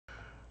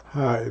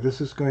Hi,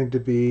 this is going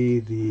to be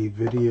the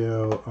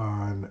video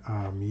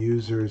on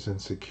users and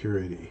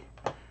security.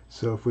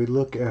 So if we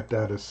look at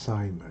that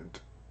assignment,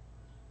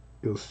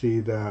 you'll see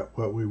that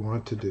what we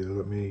want to do,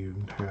 let me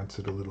enhance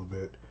it a little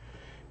bit,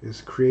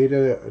 is create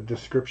a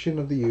description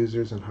of the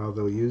users and how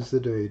they'll use the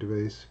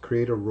database,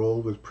 create a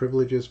role with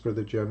privileges for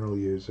the general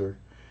user,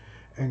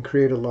 and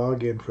create a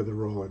login for the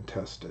role and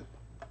test it.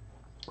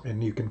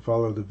 And you can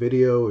follow the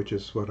video, which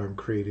is what I'm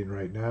creating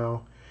right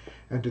now.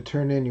 And to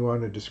turn in, you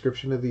want a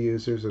description of the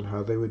users and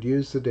how they would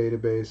use the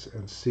database,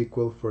 and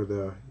SQL for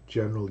the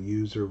general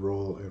user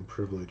role and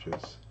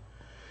privileges.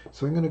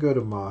 So I'm going to go to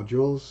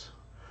modules.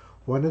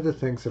 One of the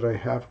things that I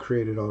have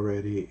created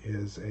already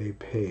is a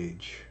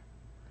page.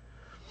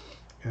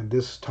 And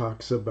this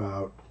talks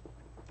about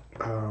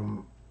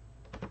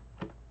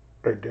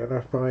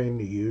identifying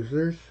the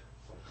users.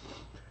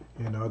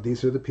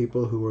 These are the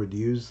people who would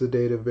use the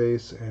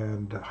database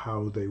and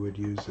how they would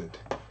use it.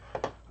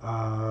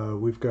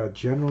 We've got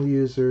general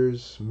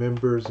users,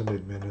 members, and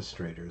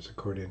administrators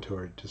according to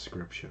our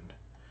description.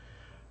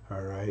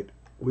 All right.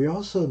 We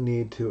also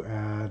need to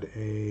add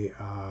a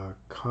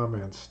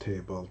comments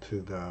table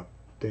to the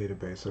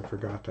database. I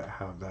forgot to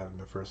have that in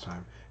the first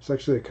time. There's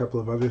actually a couple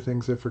of other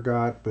things I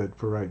forgot, but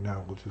for right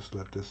now, we'll just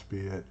let this be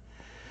it.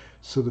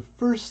 So the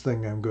first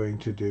thing I'm going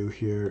to do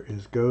here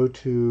is go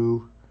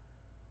to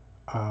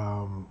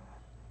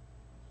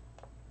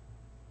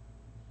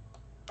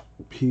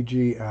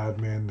PG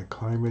admin, the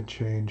climate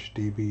change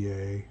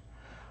DBA.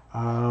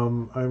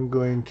 I'm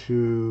going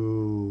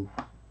to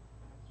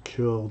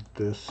kill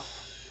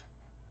this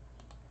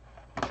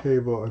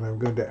table and I'm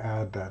going to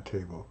add that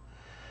table.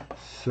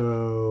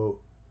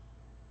 So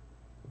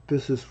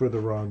this is for the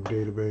wrong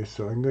database.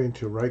 So I'm going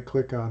to right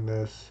click on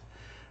this.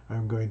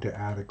 I'm going to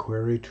add a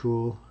query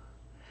tool,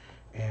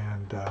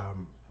 and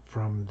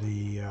from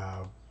the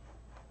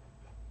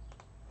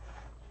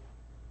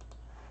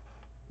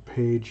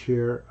page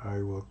here,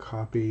 I will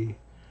copy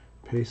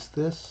paste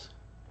this.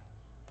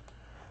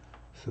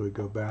 So we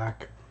go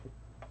back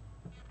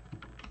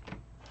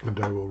and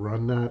I will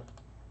run that,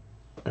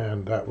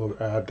 and that will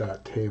add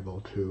that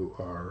table to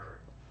our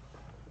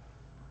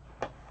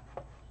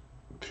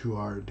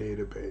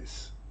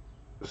database.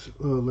 So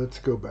let's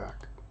go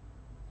back.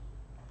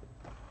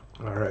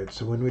 All right,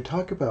 so when we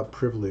talk about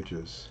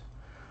privileges,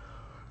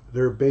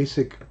 there are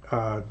basic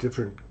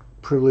different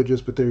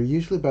privileges, but they're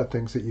usually about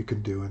things that you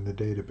can do in the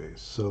database.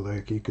 So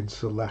like you can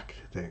select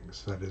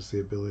things, that is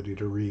the ability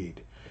to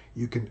read.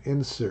 You can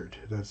insert,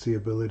 that's the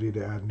ability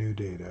to add new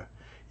data.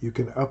 You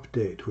can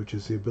update, which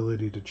is the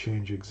ability to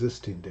change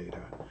existing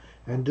data.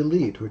 And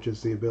delete, which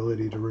is the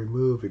ability to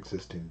remove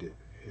existing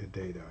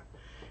data.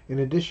 In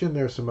addition,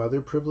 there are some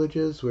other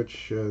privileges,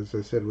 which, as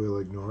I said, we'll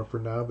ignore for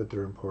now, but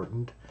they're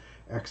important.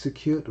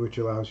 Execute, which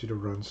allows you to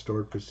run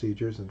stored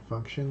procedures and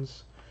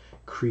functions.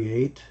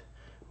 Create,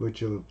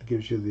 which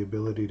gives you the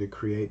ability to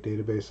create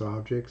database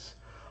objects.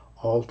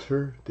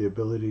 Alter, the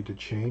ability to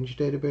change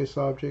database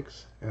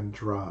objects. And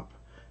drop,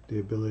 the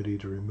ability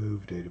to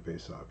remove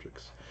database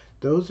objects.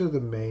 Those are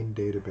the main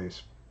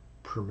database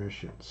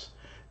permissions.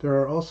 There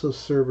are also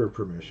server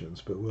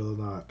permissions, but we'll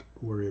not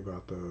worry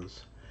about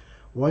those.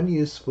 One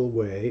useful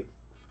way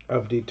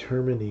of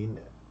determining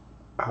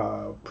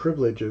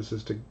privileges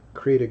is to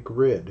create a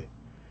grid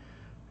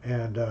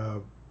and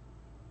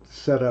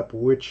set up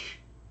which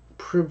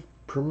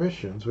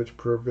permissions, which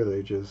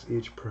privileges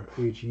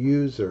each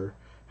user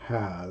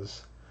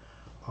has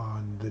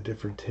on the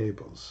different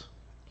tables.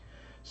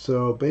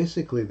 So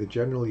basically, the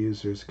general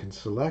users can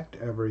select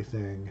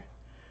everything,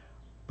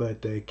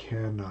 but they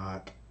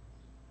cannot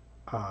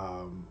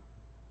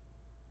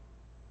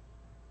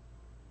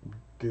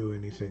do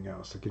anything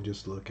else. They can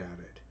just look at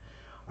it.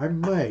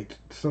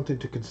 Something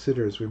to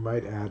consider is we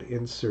might add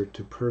insert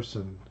to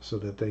person so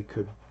that they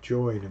could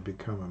join and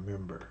become a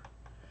member.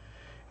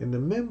 In the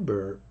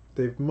member,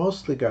 they've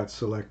mostly got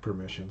select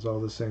permissions, all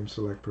the same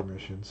select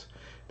permissions.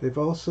 They've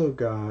also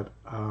got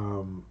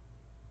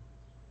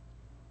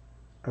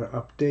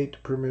update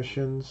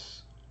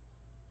permissions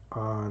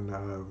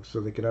on, so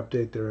they can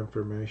update their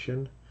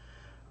information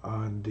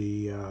on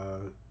the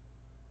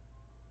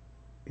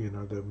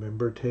the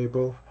member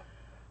table.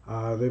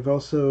 They've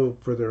also,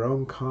 for their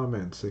own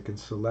comments, they can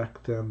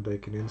select them, they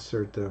can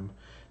insert them,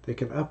 they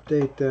can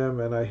update them,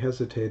 and I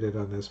hesitated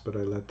on this, but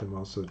I let them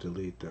also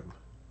delete them.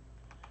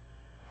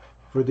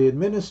 For the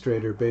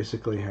administrator,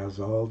 basically has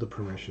all the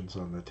permissions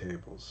on the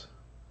tables.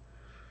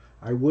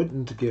 I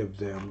wouldn't give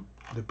them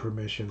the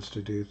permissions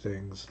to do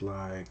things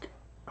like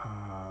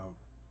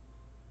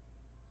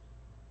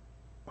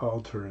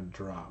alter and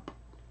drop.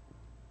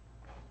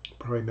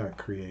 Probably not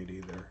create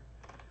either.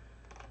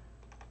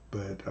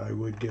 But I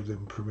would give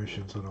them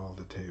permissions on all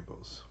the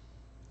tables.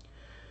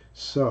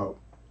 So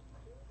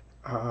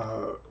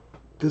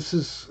this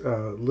is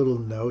a little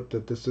note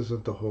that this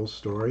isn't the whole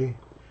story.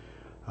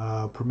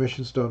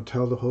 Permissions don't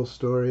tell the whole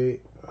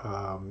story.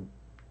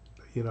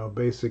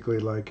 Basically,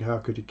 like, how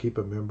could you keep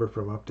a member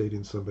from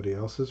updating somebody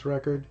else's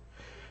record?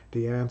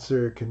 The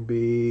answer can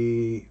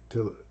be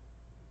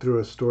through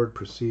a stored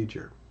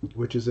procedure.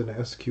 which is an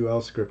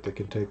SQL script that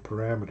can take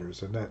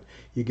parameters, and that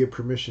you give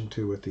permission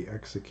to with the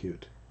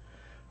execute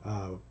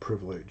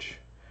privilege.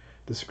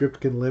 The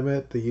script can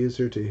limit the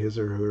user to his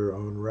or her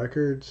own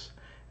records,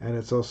 and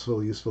it's also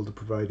useful to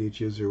provide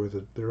each user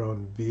with their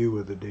own view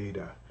of the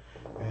data.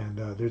 And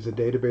there's a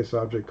database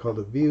object called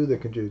a view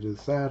that can do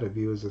that. A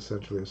view is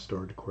essentially a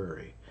stored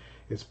query.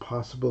 It's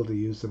possible to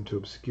use them to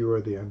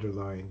obscure the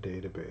underlying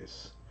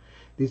database.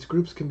 These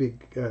groups can be,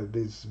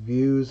 these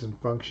views and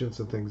functions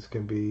and things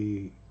can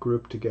be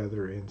grouped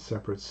together in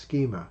separate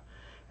schema.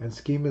 And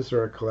schemas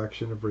are a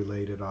collection of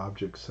related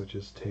objects such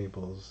as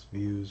tables,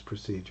 views,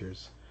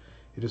 procedures.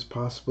 It is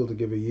possible to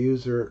give a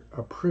user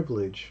a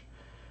privilege,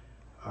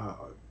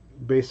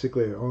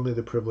 basically only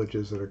the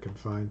privileges that are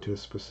confined to a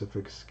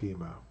specific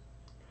schema.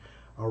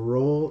 A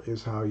role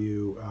is how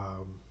you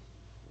how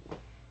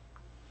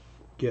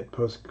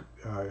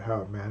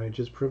it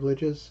manages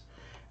privileges.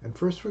 And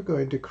first we're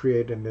going to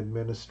create an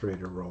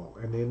administrator role.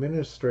 And the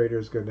administrator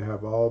is going to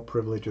have all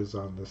privileges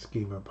on the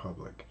schema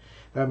public.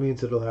 That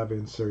means it'll have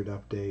insert,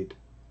 update,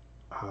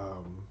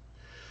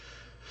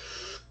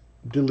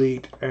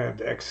 delete,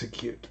 and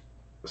execute.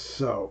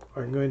 So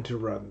I'm going to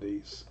run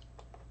these.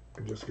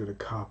 I'm just going to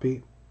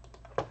copy.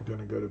 I'm going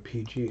to go to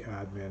PG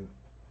admin,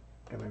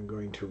 and I'm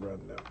going to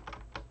run them.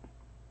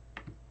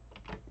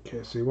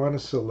 Okay, so you want to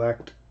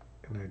select,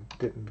 and I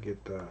didn't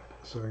get that.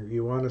 So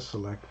you want to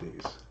select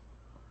these.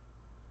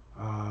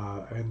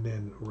 And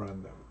then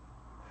run them.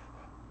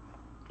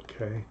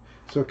 Okay,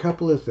 so a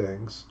couple of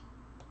things.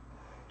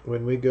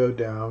 When we go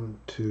down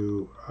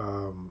to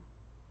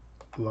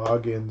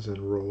logins and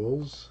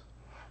roles,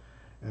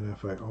 and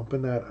if I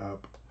open that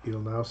up,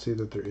 you'll now see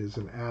that there is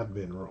an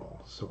admin role.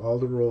 So all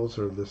the roles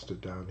are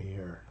listed down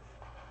here.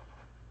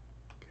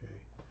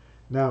 Okay,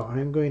 now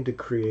I'm going to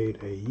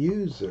create a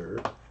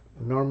user.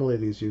 Normally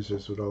these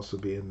users would also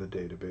be in the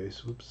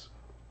database. Oops.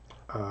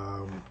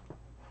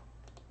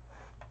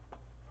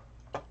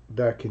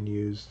 That can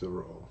use the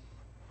role.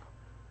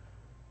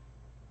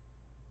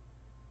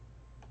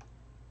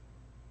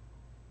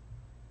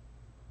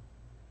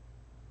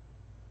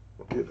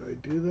 Did I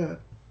do that?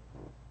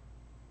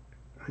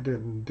 I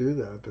didn't do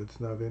that.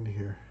 That's not in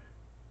here.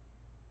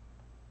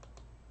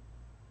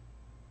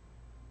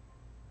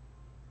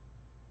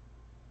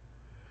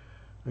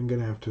 I'm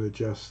going to have to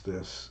adjust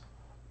this.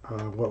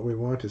 What we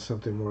want is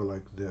something more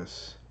like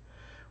this,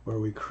 where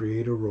we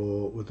create a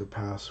role with a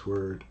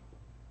password,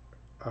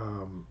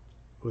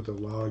 with a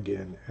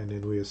login, and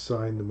then we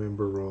assign the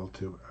member role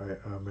to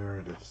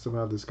Meredith.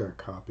 Somehow this got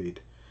copied,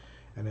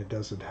 and it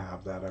doesn't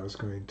have that. I was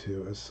going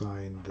to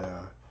assign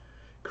the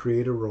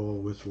create a role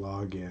with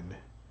login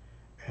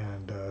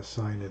and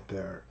assign it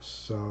there.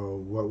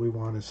 So what we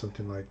want is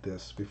something like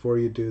this. Before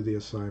you do the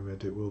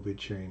assignment, it will be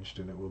changed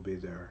and it will be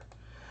there.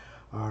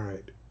 All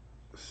right.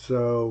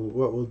 So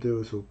what we'll do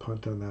is we'll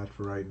punt on that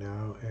for right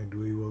now, and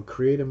we will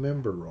create a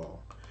member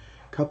role.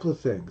 A couple of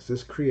things.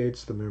 This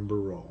creates the member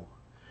role.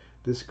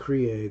 This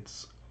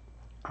creates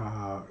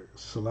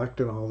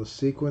select on all the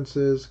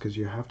sequences, because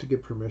you have to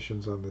give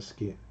permissions on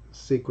the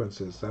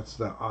sequences. That's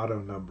the auto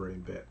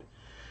numbering bit.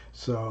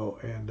 So,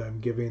 and I'm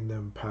giving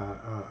them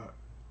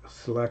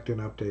select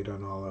and update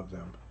on all of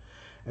them.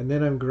 And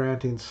then I'm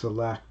granting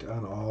select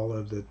on all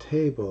of the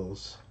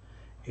tables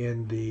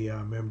in the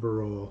member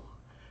role.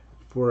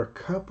 For a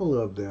couple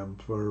of them,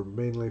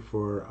 mainly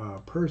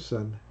for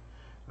person,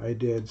 I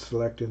did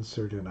select,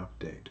 insert, and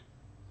update.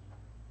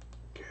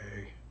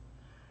 Okay.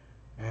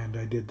 And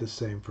I did the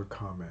same for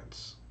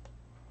comments.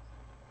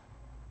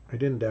 I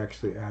didn't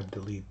actually add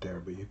delete there,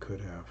 but you could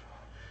have.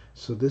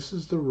 So this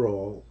is the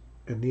role,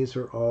 and these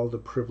are all the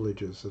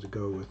privileges that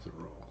go with the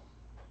role.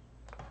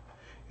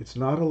 It's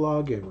not a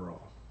login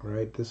role,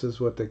 right? This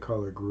is what they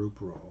call a group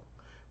role.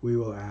 We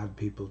will add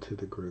people to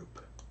the group.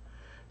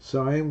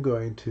 So I am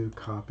going to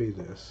copy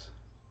this,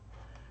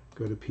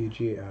 go to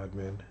PG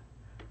admin,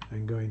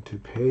 I'm going to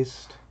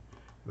paste,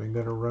 and I'm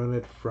going to run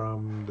it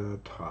from the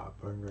top.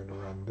 I'm going to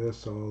run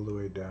this all the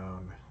way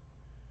down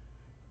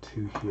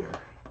to here.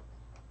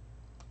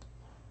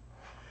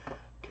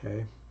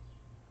 Okay,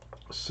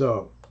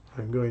 so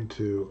I'm going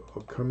to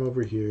come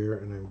over here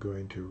and I'm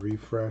going to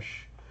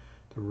refresh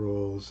the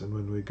roles, and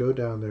when we go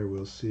down there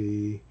we'll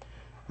see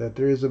that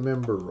there is a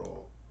member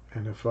role,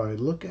 and if I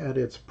look at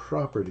its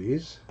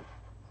properties,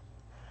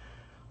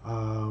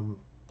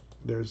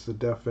 there's the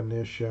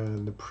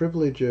definition, the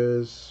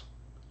privileges,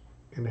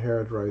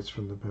 inherit rights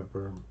from the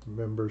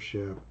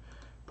membership,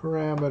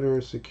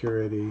 parameters,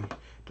 security.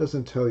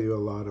 Doesn't tell you a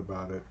lot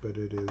about it, but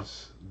it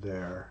is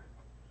there.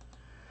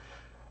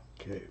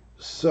 Okay,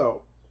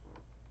 so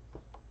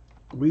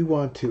we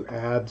want to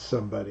add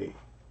somebody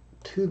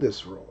to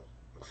this role.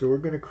 So we're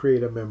going to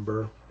create a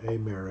member, a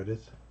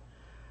Meredith,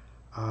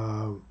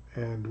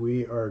 and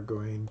we are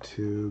going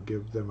to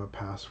give them a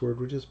password,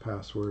 which is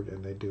password,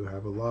 and they do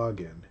have a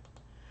login.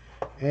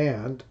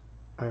 And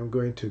I'm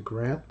going to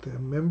grant the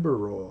member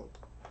role.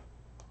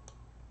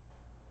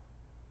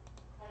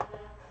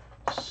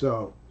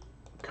 So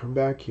come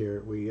back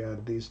here, we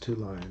add these two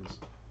lines.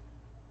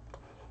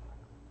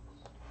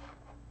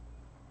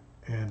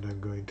 and I'm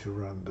going to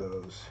run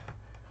those.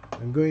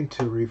 I'm going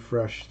to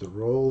refresh the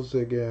roles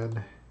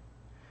again,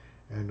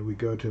 and we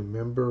go to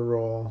member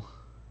role.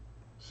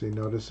 See,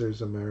 notice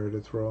there's a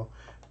Meredith role.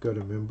 Go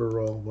to member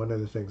role. One of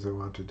the things I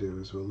want to do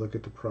is we'll look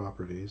at the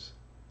properties,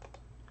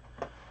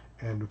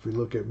 and if we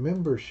look at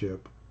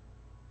membership,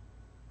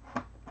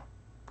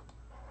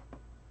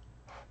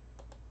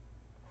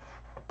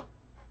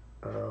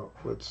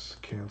 let's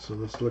cancel.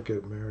 Let's look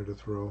at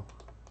Meredith role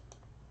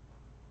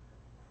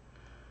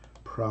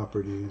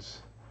properties,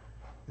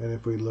 and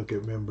if we look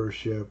at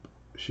membership,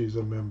 she's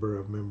a member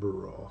of member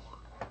role.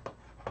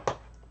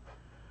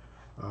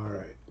 All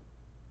right.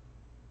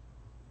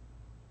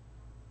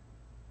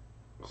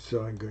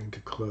 So I'm going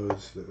to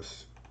close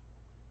this.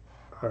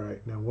 All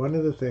right. Now, one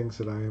of the things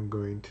that I am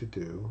going to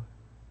do,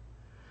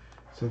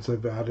 since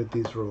I've added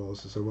these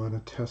roles, is I want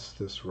to test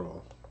this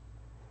role,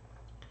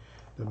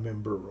 the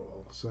member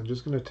role. So I'm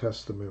just going to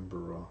test the member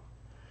role.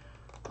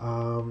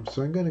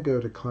 So I'm going to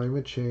go to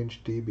Climate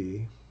Change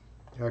DB.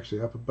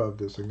 Actually, up above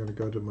this, I'm going to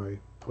go to my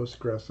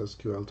Postgres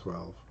SQL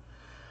 12.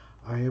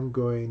 I am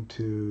going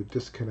to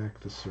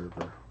disconnect the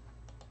server.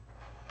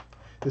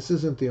 This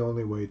isn't the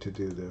only way to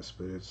do this,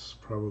 but it's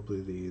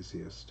probably the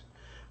easiest.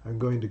 I'm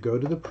going to go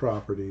to the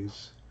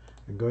properties,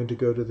 I'm going to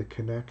go to the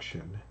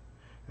connection,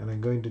 and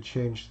I'm going to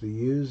change the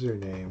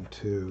username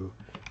to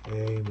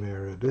A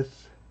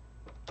Meredith.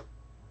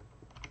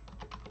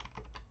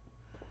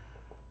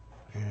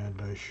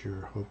 And I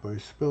sure hope I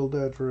spelled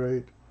that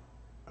right.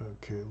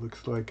 Okay,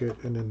 looks like it.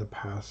 And in the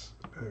pass.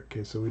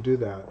 Okay, so we do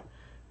that,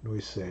 and we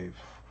save.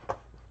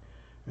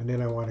 And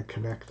then I want to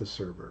connect the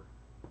server.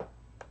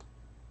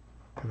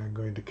 And I'm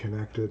going to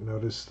connect it.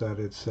 Notice that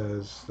it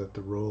says that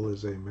the role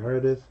is A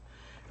Meredith.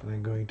 And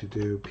I'm going to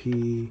do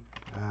P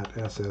at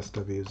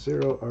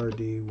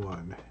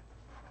SSW0RD1.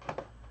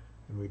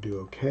 And we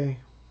do OK.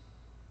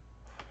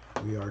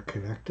 We are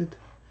connected.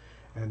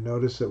 And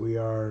notice that we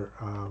are,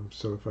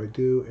 so if I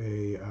do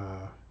a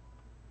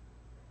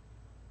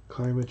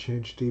Climate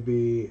Change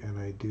DB and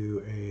I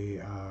do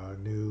a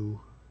new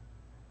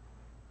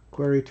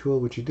query tool,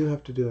 which you do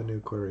have to do a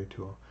new query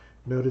tool,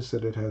 notice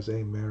that it has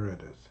A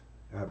Meredith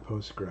at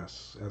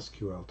Postgres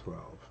SQL 12.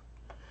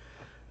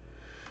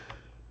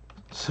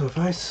 So if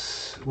I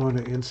want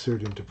to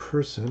insert into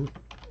person,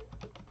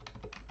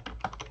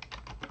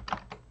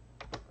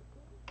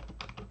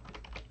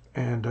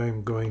 and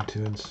I'm going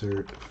to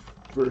insert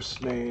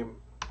first name,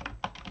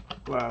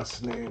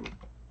 last name,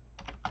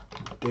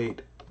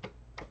 date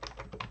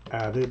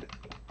added,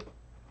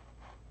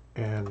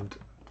 and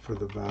for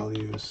the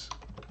values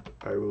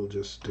I will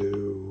just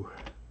do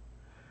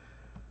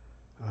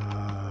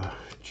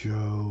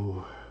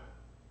Joe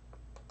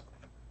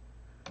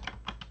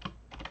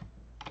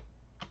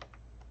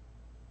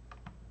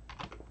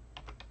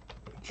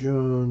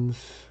Jones,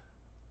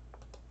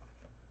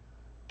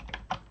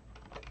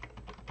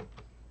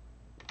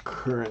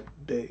 current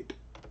date.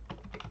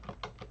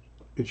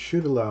 It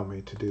should allow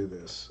me to do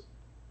this.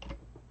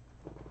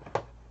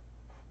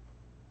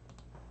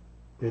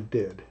 It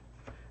did.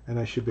 And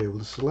I should be able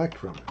to select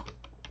from it.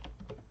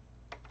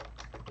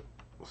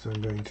 So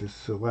I'm going to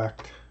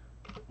select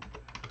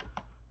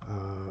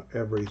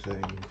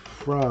everything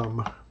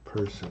from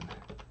person.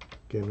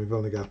 Again, we've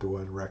only got the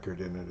one record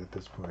in it at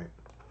this point.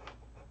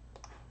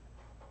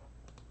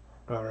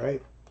 All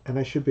right, and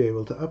I should be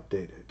able to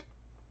update it.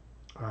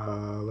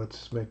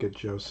 Let's make it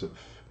Joseph.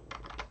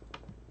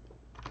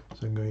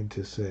 So I'm going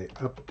to say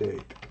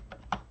update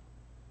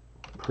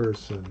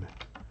person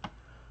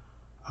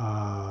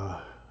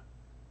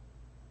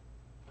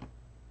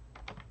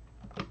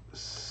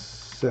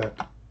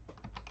set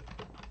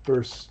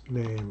first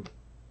name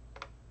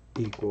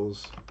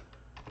equals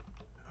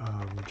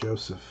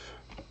Joseph.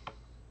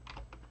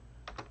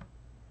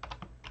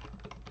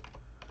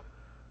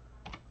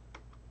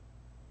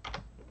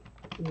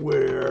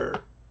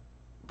 Where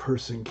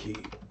person key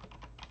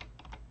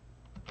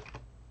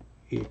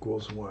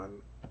equals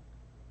 1.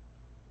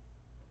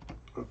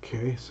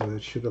 Okay, so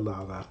that should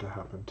allow that to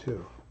happen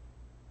too.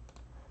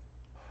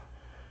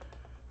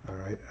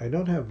 Alright, I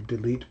don't have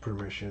delete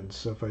permissions,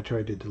 so if I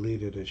try to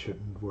delete it, it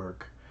shouldn't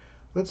work.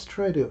 Let's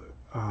try to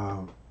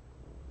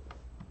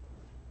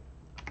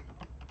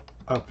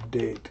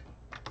update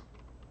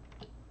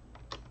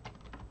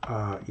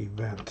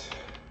event.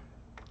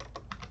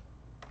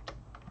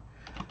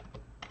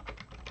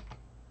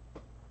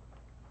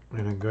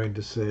 And I'm going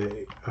to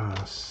say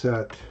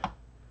set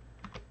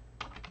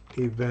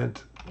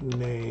event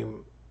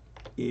name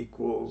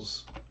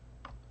equals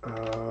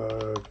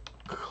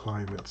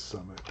climate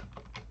summit.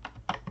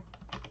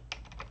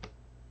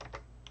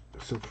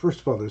 So first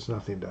of all, there's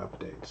nothing to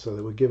update, so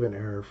that would give an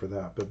error for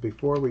that. But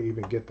before we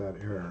even get that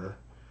error,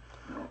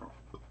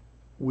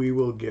 we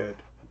will get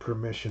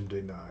permission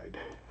denied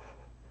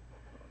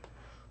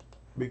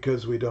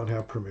because we don't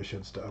have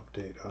permissions to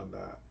update on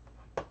that.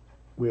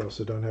 We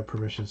also don't have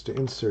permissions to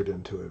insert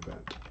into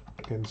event.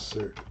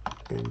 Insert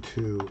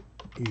into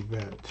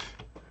event.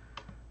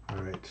 All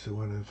right, so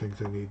one of the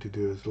things I need to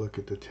do is look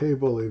at the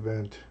table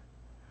event.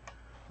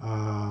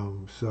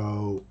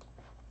 So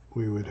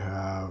we would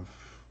have,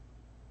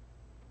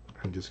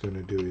 I'm just going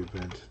to do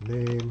event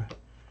name,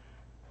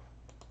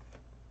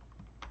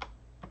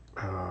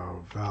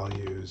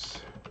 values,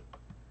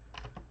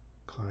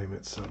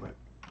 climate summit.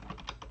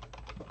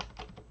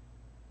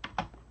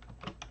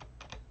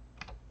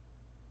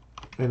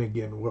 And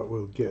again, what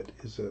we'll get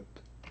is that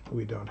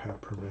we don't have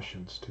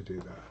permissions to do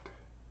that.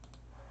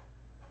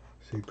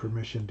 See,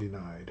 permission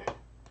denied.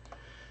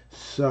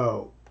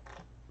 So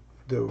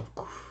the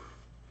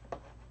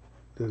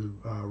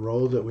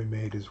role that we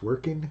made is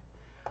working.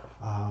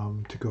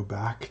 To go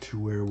back to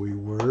where we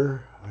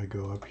were, I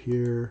go up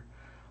here,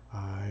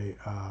 I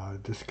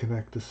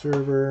disconnect the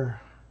server,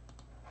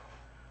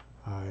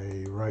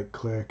 I right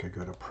click, I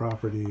go to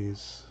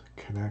properties,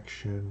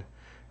 connection,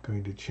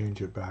 going to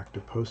change it back to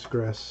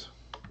Postgres.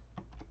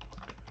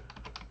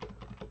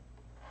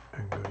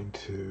 I'm going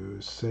to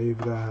save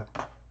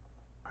that.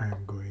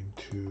 I'm going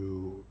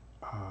to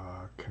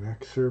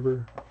connect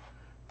server.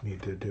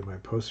 Need to do my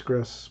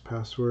Postgres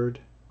password,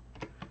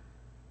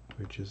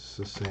 which is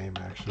the same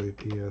actually,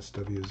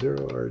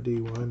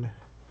 PSW0RD1.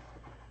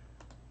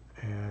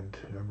 And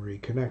I'm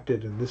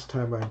reconnected, and this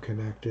time I'm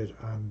connected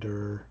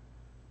under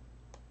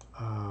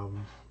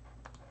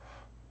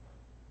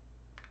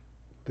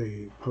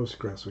the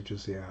Postgres, which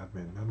is the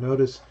admin. Now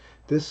notice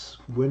this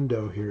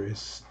window here is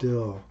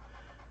still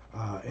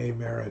a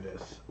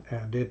Meredith,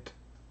 and it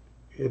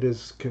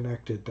is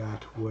connected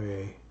that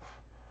way,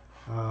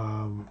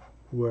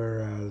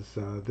 whereas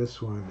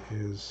this one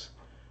is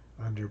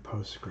under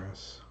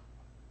Postgres.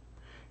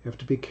 You have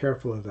to be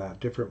careful of that.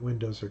 Different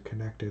windows are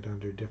connected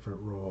under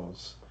different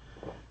roles,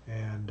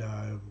 and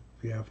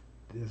you have,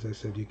 as I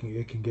said, it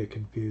can get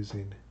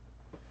confusing.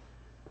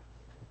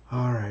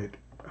 All right,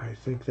 I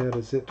think that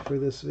is it for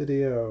this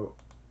video.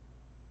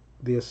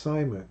 The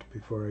assignment,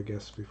 before I go,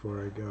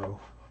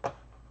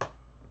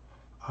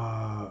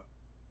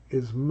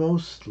 is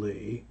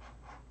mostly,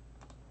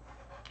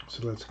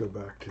 so let's go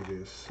back to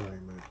the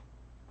assignment.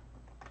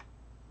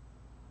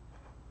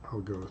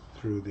 I'll go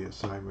through the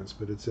assignments,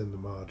 but it's in the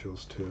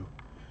modules too.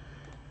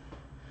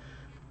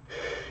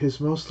 Is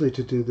mostly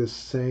to do the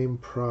same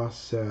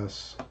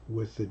process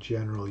with the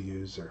general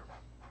user,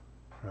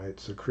 right?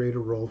 So create a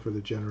role for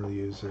the general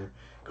user,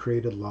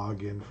 create a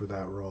login for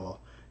that role,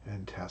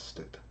 and test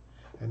it.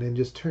 And then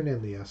just turn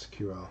in the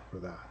SQL for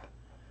that.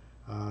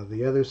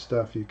 The other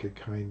stuff you could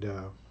kind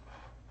of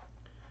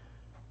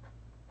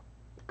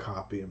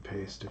copy and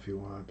paste if you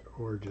want,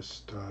 or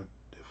just,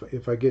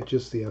 if I get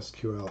just the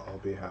SQL, I'll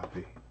be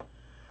happy.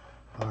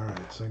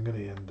 Alright, so I'm going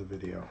to end the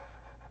video.